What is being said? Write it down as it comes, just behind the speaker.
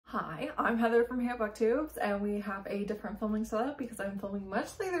Hi, I'm Heather from booktubes, and we have a different filming setup because I'm filming much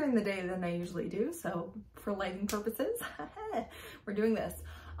later in the day than I usually do. So for lighting purposes, we're doing this.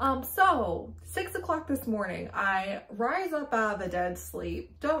 So 6 o'clock this morning, I rise up out of a dead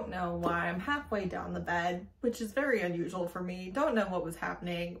sleep. Don't know why. I'm halfway down the bed, which is very unusual for me. Don't know what was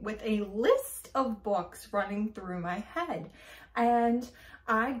happening, with a list of books running through my head. And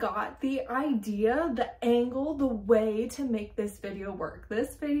I got the idea, the angle, the way to make this video work.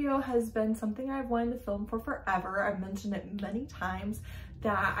 This video has been something I've wanted to film for forever. I've mentioned it many times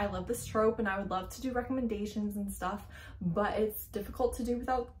that I love this trope and I would love to do recommendations and stuff, but it's difficult to do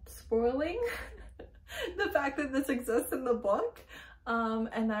without spoiling the fact that this exists in the book,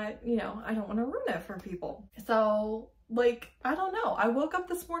 and that, you know, I don't want to ruin it for people. So I don't know. I woke up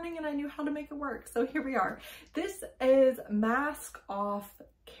this morning and I knew how to make it work. So here we are. This is mask off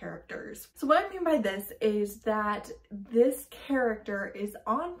characters. So what I mean by this is that this character is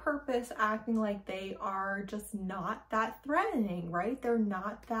on purpose acting like they are just not that threatening, right? They're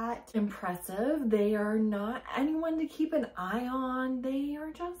not that impressive. They are not anyone to keep an eye on. They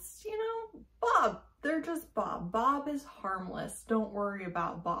are just, you know, Bob. They're just Bob. Bob is harmless. Don't worry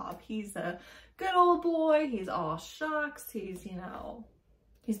about Bob. He's a good old boy. He's all shucks. He's, you know,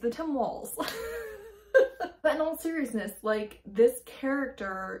 he's the Tim Walls. But in all seriousness, this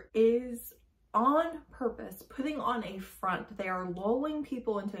character is on purpose putting on a front. They are lulling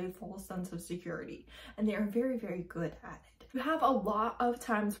people into a false sense of security, and they are very, very good at it. You have a lot of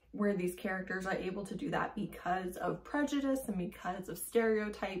times where these characters are able to do that because of prejudice and because of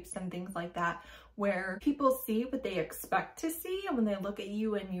stereotypes and things like that, where people see what they expect to see, and when they look at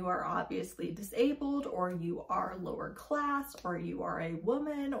you and you are obviously disabled, or you are lower class, or you are a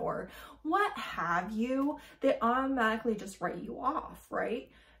woman, or what have you, they automatically just write you off, right?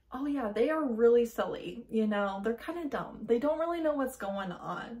 Oh yeah, they are really silly, you know, they're kind of dumb. They don't really know what's going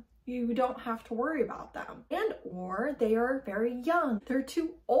on. You don't have to worry about them. And or they are very young. They're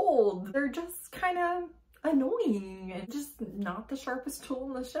too old. They're just kind of annoying and just not the sharpest tool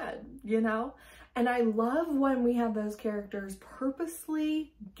in the shed, you know? And I love when we have those characters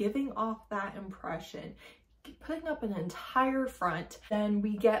purposely giving off that impression, putting up an entire front. Then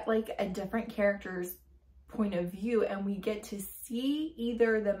we get a different character's point of view, and we get to see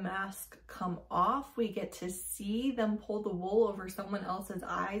either the mask come off, we get to see them pull the wool over someone else's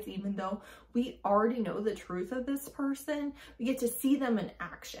eyes, even though we already know the truth of this person. We get to see them in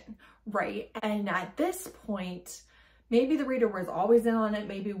action, right? And at this point, maybe the reader was always in on it,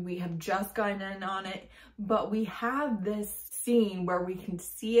 maybe we have just gotten in on it, but we have this scene where we can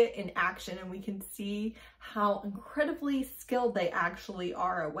see it in action, and we can see how incredibly skilled they actually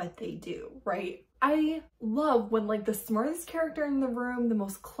are at what they do, right? I love when the smartest character in the room, the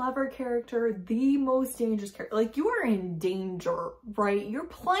most clever character, the most dangerous character, you are in danger, right? You're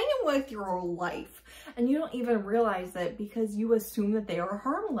playing with your life and you don't even realize it because you assume that they are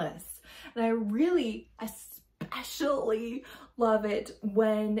harmless. And I really especially love it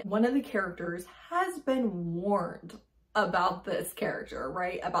when one of the characters has been warned about this character,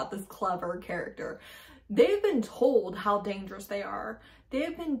 right? About this clever character. They've been told how dangerous they are.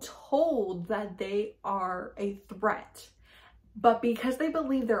 They've been told that they are a threat. But because they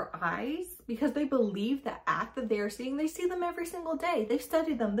believe their eyes, because they believe the act that they are seeing, they see them every single day. They've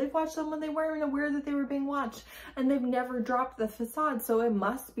studied them. They've watched them when they weren't aware that they were being watched. And they've never dropped the facade. So it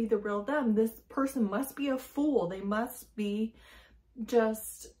must be the real them. This person must be a fool. They must be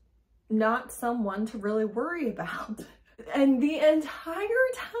just not someone to really worry about. And the entire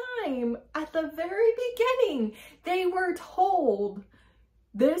time, at the very beginning, they were told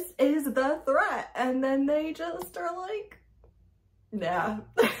this is the threat. And then they just are like, nah.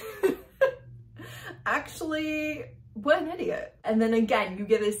 Actually, what an idiot. And then again, you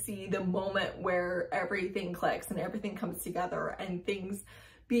get to see the moment where everything clicks and everything comes together and things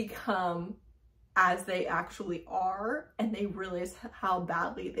become as they actually are, and they realize how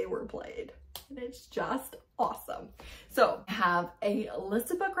badly they were played. And it's just awesome. So I have a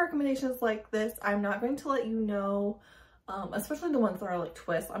list of book recommendations like this. I'm not going to let you know, especially the ones that are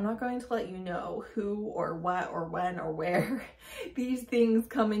twists, I'm not going to let you know who or what or when or where these things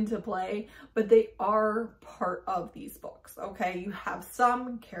come into play, but they are part of these books, okay? You have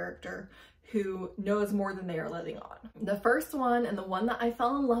some character who knows more than they are letting on. The first one, and the one that I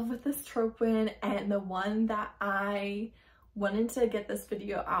fell in love with this trope in, and the one that I wanted to get this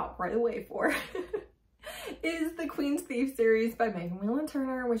video out right away for is the Queen's Thief series by Megan Whalen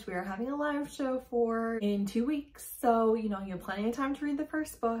Turner, which we are having a live show for in 2 weeks. So, you know, you have plenty of time to read the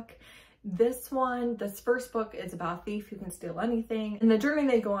first book. This first book is about a thief who can steal anything, and the journey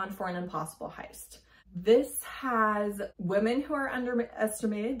they go on for an impossible heist. This has women who are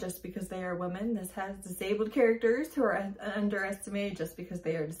underestimated just because they are women. This has disabled characters who are underestimated just because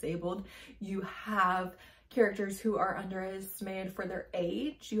they are disabled. You have characters who are underestimated for their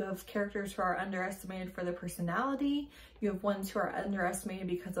age. You have characters who are underestimated for their personality. You have ones who are underestimated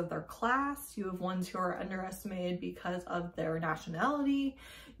because of their class. You have ones who are underestimated because of their nationality.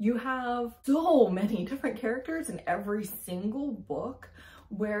 You have so many different characters in every single book,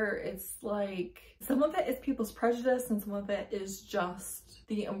 where it's like some of it is people's prejudice and some of it is just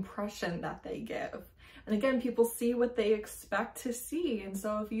the impression that they give. And again, people see what they expect to see. And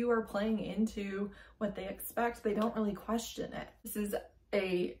so if you are playing into what they expect, they don't really question it. This is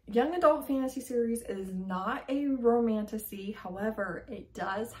a young adult fantasy series. It is not a romantasy. However, it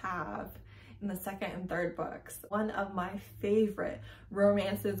does have, in the second and third books, one of my favorite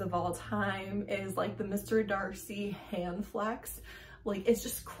romances of all time is like the Mr. Darcy hand flex. Like, it's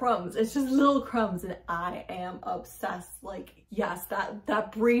just crumbs. It's just little crumbs, and I am obsessed. Like, yes,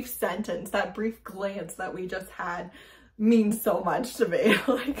 that brief sentence, that brief glance that we just had means so much to me.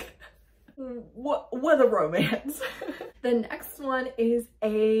 Like, what a romance. The next one is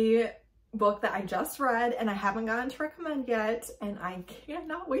a book that I just read and I haven't gotten to recommend yet, and I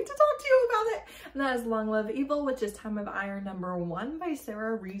cannot wait to talk to you about it. And that is Long Live Evil, which is Time of Iron #1 by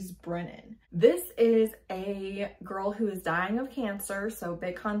Rees Brennan. This is a girl who is dying of cancer, so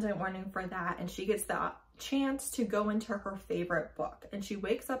big content warning for that, and she gets the chance to go into her favorite book, and she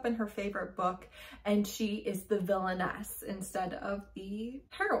wakes up in her favorite book and she is the villainess instead of the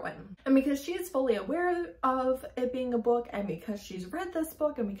heroine. And because she is fully aware of it being a book, and because she's read this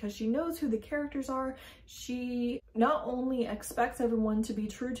book, and because she knows who the characters are, she not only expects everyone to be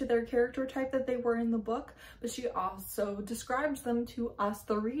true to their character type that they were in the book, but she also describes them to us,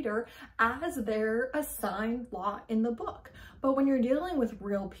 the reader, as their assigned lot in the book. But when you're dealing with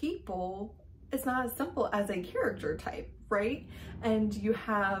real people, it's not as simple as a character type, right? And you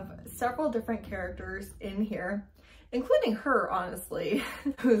have several different characters in here, including her, honestly,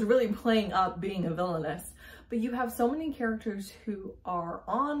 who's really playing up being a villainess. But you have so many characters who are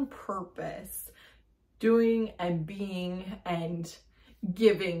on purpose doing and being and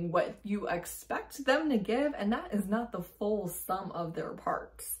giving what you expect them to give, and that is not the full sum of their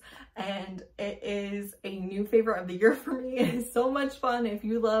parts. And it is a new favorite of the year for me. It is so much fun. If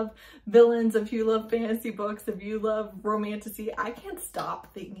you love villains, if you love fantasy books, if you love romantasy, I can't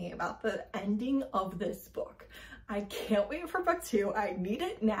stop thinking about the ending of this book. I can't wait for book 2. I need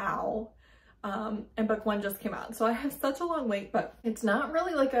it now. And book 1 just came out, so I have such a long wait, but it's not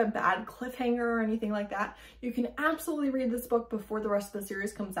really like a bad cliffhanger or anything like that. You can absolutely read this book before the rest of the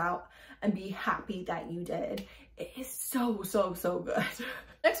series comes out and be happy that you did. It is so, so, so good.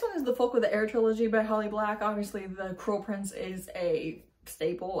 Next one is The Folk of the Air Trilogy by Holly Black. Obviously, the Cruel Prince is a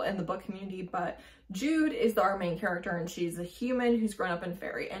staple in the book community, but Jude is our main character, and she's a human who's grown up in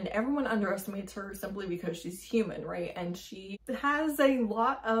fairy, and everyone underestimates her simply because she's human, right? And she has a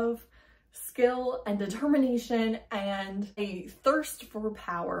lot of skill and determination and a thirst for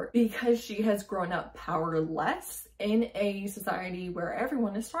power because she has grown up powerless in a society where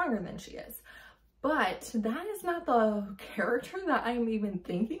everyone is stronger than she is. But that is not the character that I'm even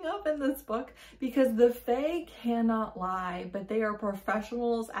thinking of in this book, because the Fae cannot lie, but they are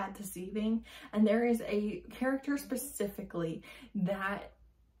professionals at deceiving. And there is a character specifically that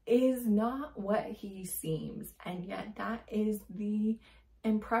is not what he seems, and yet that is the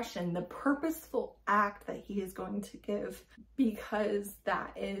impression, the purposeful act that he is going to give, because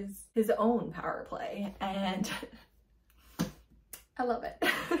that is his own power play, and I love it.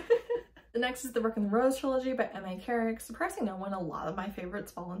 The next is the Rook and the Rose Trilogy by M.A. Carrick. Surprising no one, a lot of my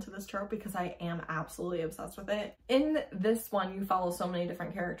favorites fall into this trope because I am absolutely obsessed with it. In this one, you follow so many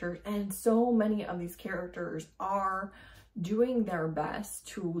different characters, and so many of these characters are doing their best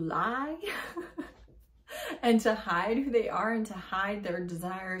to lie and to hide who they are, and to hide their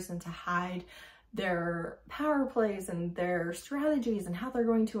desires, and to hide their power plays and their strategies and how they're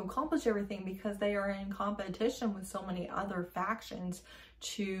going to accomplish everything, because they are in competition with so many other factions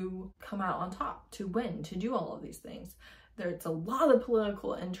to come out on top, to win, to do all of these things. There's a lot of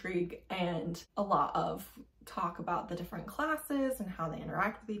political intrigue and a lot of talk about the different classes and how they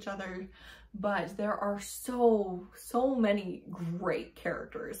interact with each other, but there are so many great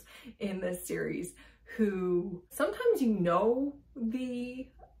characters in this series who sometimes you know the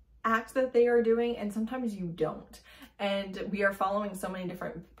act that they are doing and sometimes you don't. And we are following so many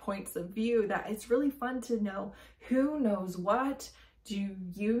different points of view that it's really fun to know who knows what. Do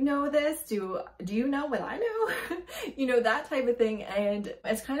you know this? Do you know what I know? You know, that type of thing. And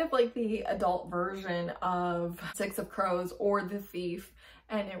it's kind of like the adult version of Six of Crows or The Thief.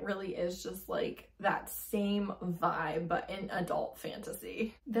 and it really is just like that same vibe but in adult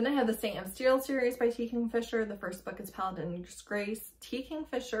fantasy. Then I have the Saint of Steel series by T. Kingfisher. The first book is Paladin's Grace. T.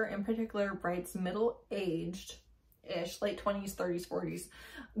 Kingfisher in particular writes middle-aged ish, late 20s, 30s, 40s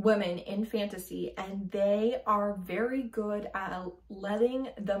women in fantasy, and they are very good at letting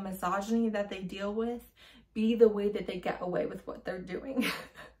the misogyny that they deal with be the way that they get away with what they're doing.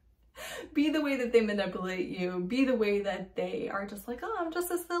 Be the way that they manipulate you, be the way that they are just like, oh, I'm just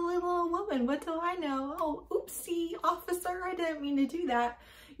this little woman, what do I know? Oh, oopsie, officer, I didn't mean to do that.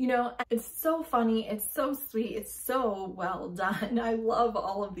 You know, it's so funny, it's so sweet, it's so well done. I love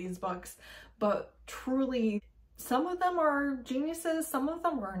all of these books, but truly, some of them are geniuses, some of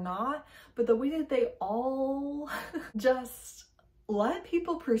them are not, but the way that they all just let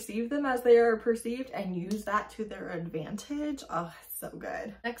people perceive them as they are perceived and use that to their advantage. Oh, so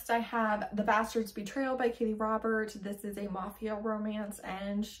good. Next I have The Bastard's Betrayal by Katie Robert. This is a mafia romance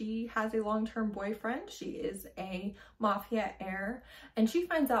and she has a long-term boyfriend. She is a mafia heir and she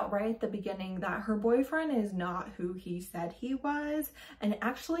finds out right at the beginning that her boyfriend is not who he said he was, and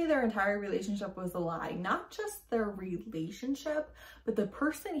actually their entire relationship was a lie. Not just their relationship, but the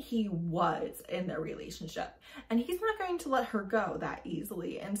person he was in their relationship, and he's not going to let her go that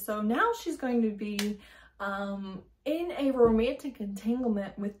easily. And so now she's going to be in a romantic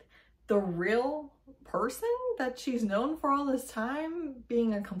entanglement with the real person that she's known for all this time,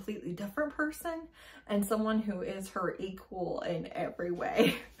 being a completely different person and someone who is her equal in every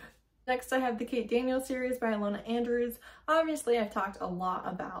way. Next I have the Kate Daniels series by Ilona Andrews. Obviously I've talked a lot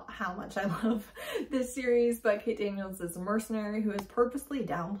about how much I love this series, but Kate Daniels is a mercenary who is purposely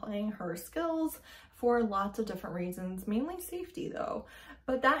downplaying her skills for lots of different reasons, mainly safety though.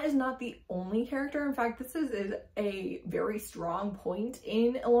 But that is not the only character. In fact, this is a very strong point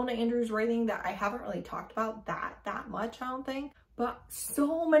in Ilona Andrews' writing that I haven't really talked about that much, I don't think. But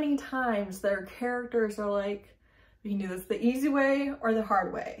so many times their characters are like, you can do this the easy way or the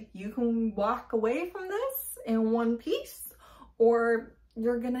hard way. You can walk away from this in one piece or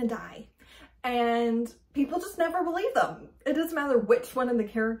you're gonna die. And people just never believe them. It doesn't matter which one of the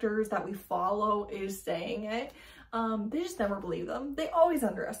characters that we follow is saying it. They just never believe them. They always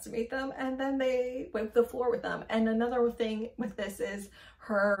underestimate them and then they wipe the floor with them. And another thing with this is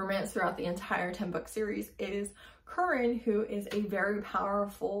her romance throughout the entire 10-book series is Curran, who is a very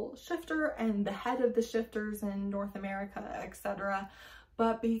powerful shifter and the head of the shifters in North America, etc.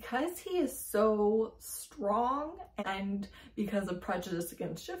 But because he is so strong and because of prejudice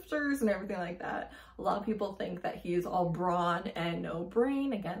against shifters and everything like that, a lot of people think that he is all brawn and no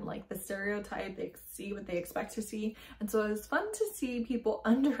brain. Again, like the stereotype, they see what they expect to see. And so it's fun to see people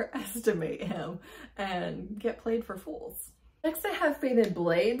underestimate him and get played for fools. Next I have Fated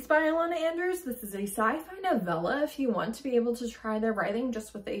Blades by Ilona Andrews. This is a sci-fi novella if you want to be able to try their writing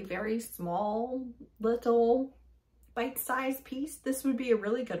just with a very small little bite-sized piece. This would be a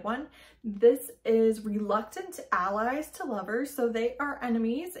really good one. This is reluctant allies to lovers, so they are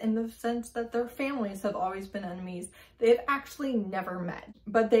enemies in the sense that their families have always been enemies. They've actually never met,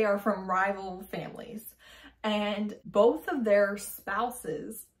 but they are from rival families, and both of their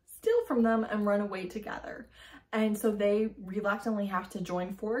spouses steal from them and run away together. And so they reluctantly have to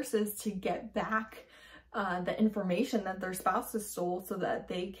join forces to get back the information that their spouses stole so that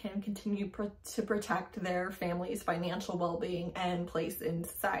they can continue to protect their family's financial well-being and place in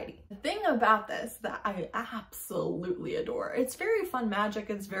society. The thing about this that I absolutely adore, it's very fun magic,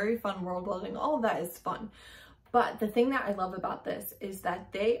 it's very fun world building, all of that is fun. But the thing that I love about this is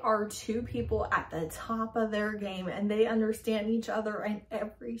that they are two people at the top of their game and they understand each other in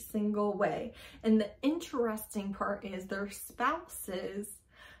every single way. And the interesting part is their spouses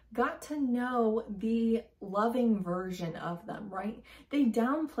got to know the loving version of them, right? They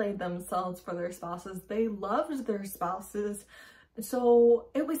downplayed themselves for their spouses. They loved their spouses. So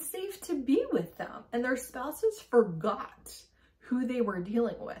it was safe to be with them. And their spouses forgot who they were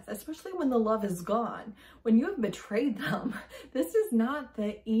dealing with, especially when the love is gone. When you have betrayed them, this is not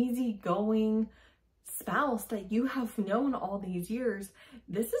the easygoing spouse that you have known all these years.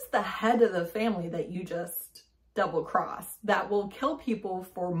 This is the head of the family that you just double-cross that will kill people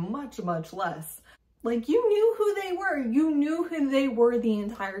for much, much less. Like, you knew who they were. You knew who they were the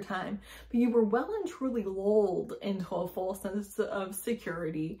entire time, but you were well and truly lulled into a false sense of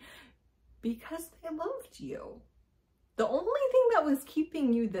security because they loved you. The only thing that was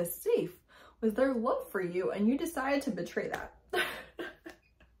keeping you this safe was their love for you, and you decided to betray that.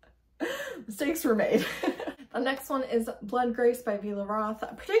 Mistakes were made. The next one is Blood Grace by Vila Roth,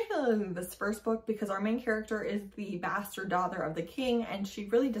 particularly this first book because our main character is the bastard daughter of the king and she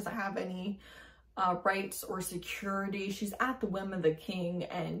really doesn't have any rights or security. She's at the whim of the king,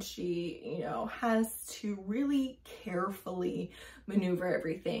 and she, you know, has to really carefully maneuver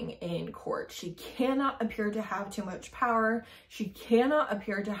everything in court. She cannot appear to have too much power. She cannot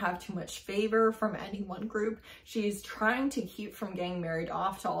appear to have too much favor from any one group. She's trying to keep from getting married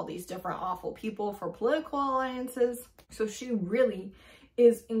off to all these different awful people for political alliances. So she really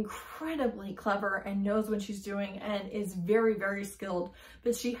is incredibly clever and knows what she's doing and is very, very skilled,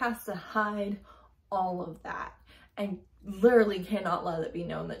 but she has to hide all of that and literally cannot let it be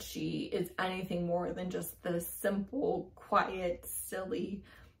known that she is anything more than just the simple, quiet, silly,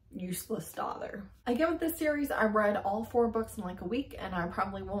 useless daughter. Again, with this series, I read all 4 books in like a week, and I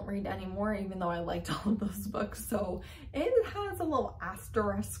probably won't read any more, even though I liked all of those books. So it has a little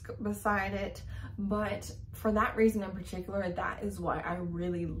asterisk beside it, but for that reason in particular, that is why I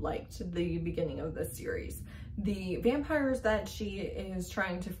really liked the beginning of this series. The vampires that she is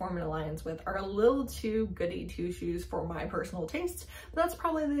trying to form an alliance with are a little too goody two-shoes for my personal taste, but that's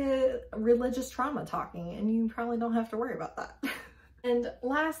probably the religious trauma talking, and you probably don't have to worry about that. And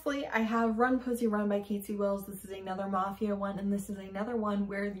lastly, I have Run Pussy Run by Casey Wills. This is another mafia one, and this is another one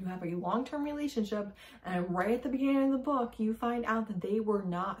where you have a long-term relationship, and right at the beginning of the book, you find out that they were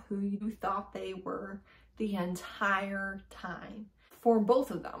not who you thought they were the entire time. For both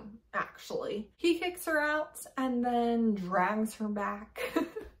of them, actually. He kicks her out and then drags her back.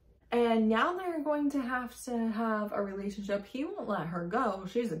 And now they're going to have a relationship. He won't let her go.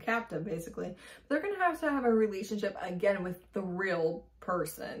 She's a captive, basically. They're going to have a relationship again with the real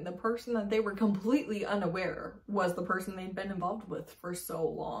person. The person that they were completely unaware was the person they'd been involved with for so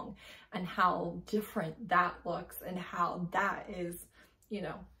long. And how different that looks, and how that is, you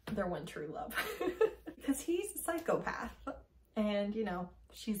know, their one true love. Because he's a psychopath. And, you know,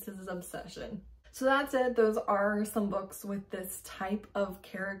 she's his obsession. So that's it. Those are some books with this type of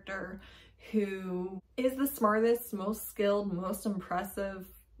character who is the smartest, most skilled, most impressive,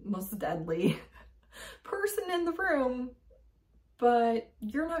 most deadly person in the room. But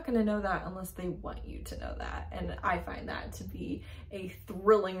you're not going to know that unless they want you to know that. And I find that to be a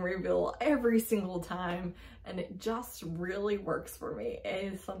thrilling reveal every single time. And it just really works for me.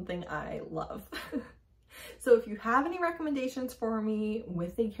 It is something I love. So if you have any recommendations for me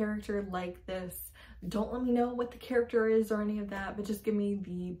with a character like this, don't let me know what the character is or any of that, but just give me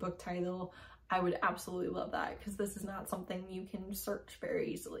the book title. I would absolutely love that, because this is not something you can search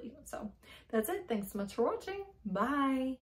very easily. So that's it. Thanks so much for watching. Bye.